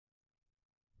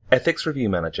Ethics Review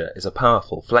Manager is a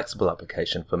powerful, flexible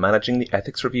application for managing the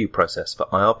ethics review process for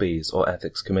IRBs or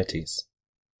ethics committees.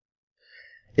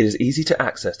 It is easy to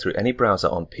access through any browser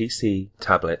on PC,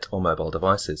 tablet, or mobile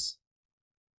devices.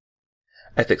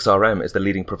 EthicsRM is the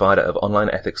leading provider of online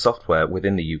ethics software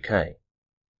within the UK.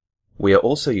 We are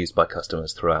also used by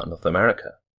customers throughout North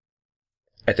America.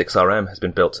 EthicsRM has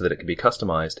been built so that it can be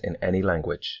customized in any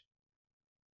language.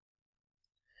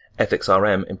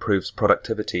 EthicsRM improves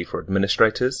productivity for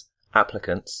administrators,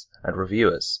 applicants, and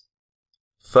reviewers.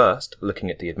 First, looking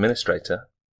at the administrator,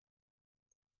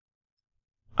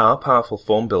 our powerful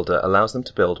form builder allows them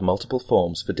to build multiple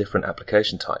forms for different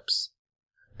application types.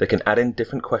 They can add in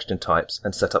different question types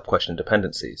and set up question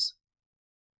dependencies.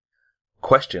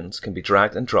 Questions can be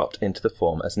dragged and dropped into the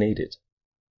form as needed.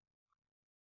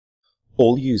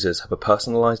 All users have a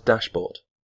personalized dashboard.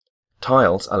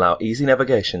 Tiles allow easy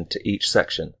navigation to each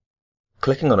section.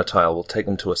 Clicking on a tile will take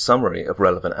them to a summary of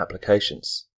relevant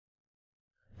applications.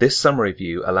 This summary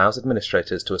view allows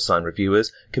administrators to assign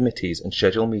reviewers, committees, and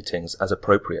schedule meetings as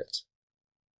appropriate.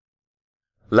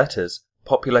 Letters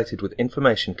populated with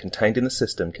information contained in the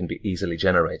system can be easily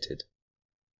generated.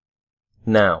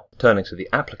 Now, turning to the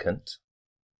applicant,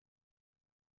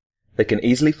 they can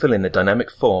easily fill in the dynamic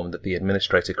form that the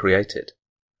administrator created.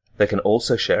 They can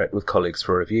also share it with colleagues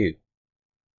for review.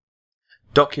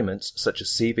 Documents such as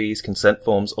CVs, consent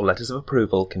forms, or letters of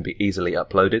approval can be easily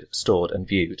uploaded, stored, and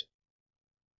viewed.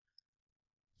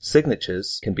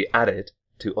 Signatures can be added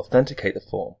to authenticate the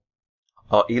form.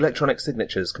 Our electronic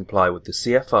signatures comply with the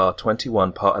CFR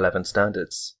 21 Part 11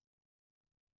 standards.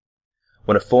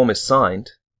 When a form is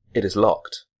signed, it is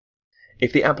locked.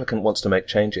 If the applicant wants to make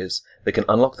changes, they can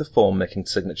unlock the form, making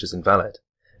signatures invalid.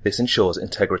 This ensures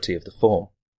integrity of the form.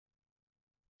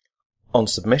 On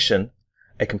submission,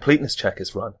 a completeness check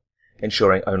is run,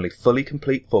 ensuring only fully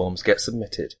complete forms get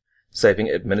submitted, saving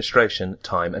administration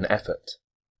time and effort.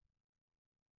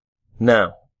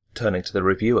 Now, turning to the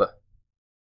reviewer.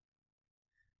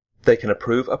 They can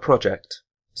approve a project,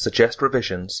 suggest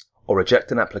revisions, or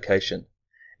reject an application.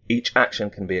 Each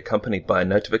action can be accompanied by a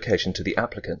notification to the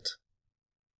applicant.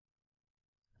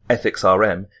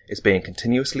 EthicsRM is being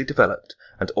continuously developed,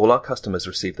 and all our customers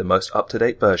receive the most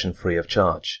up-to-date version free of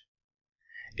charge.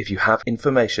 If you have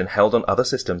information held on other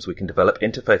systems, we can develop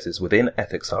interfaces within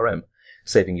EthicsRM,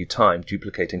 saving you time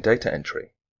duplicating data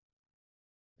entry.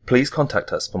 Please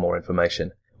contact us for more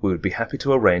information. We would be happy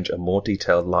to arrange a more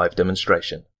detailed live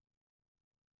demonstration.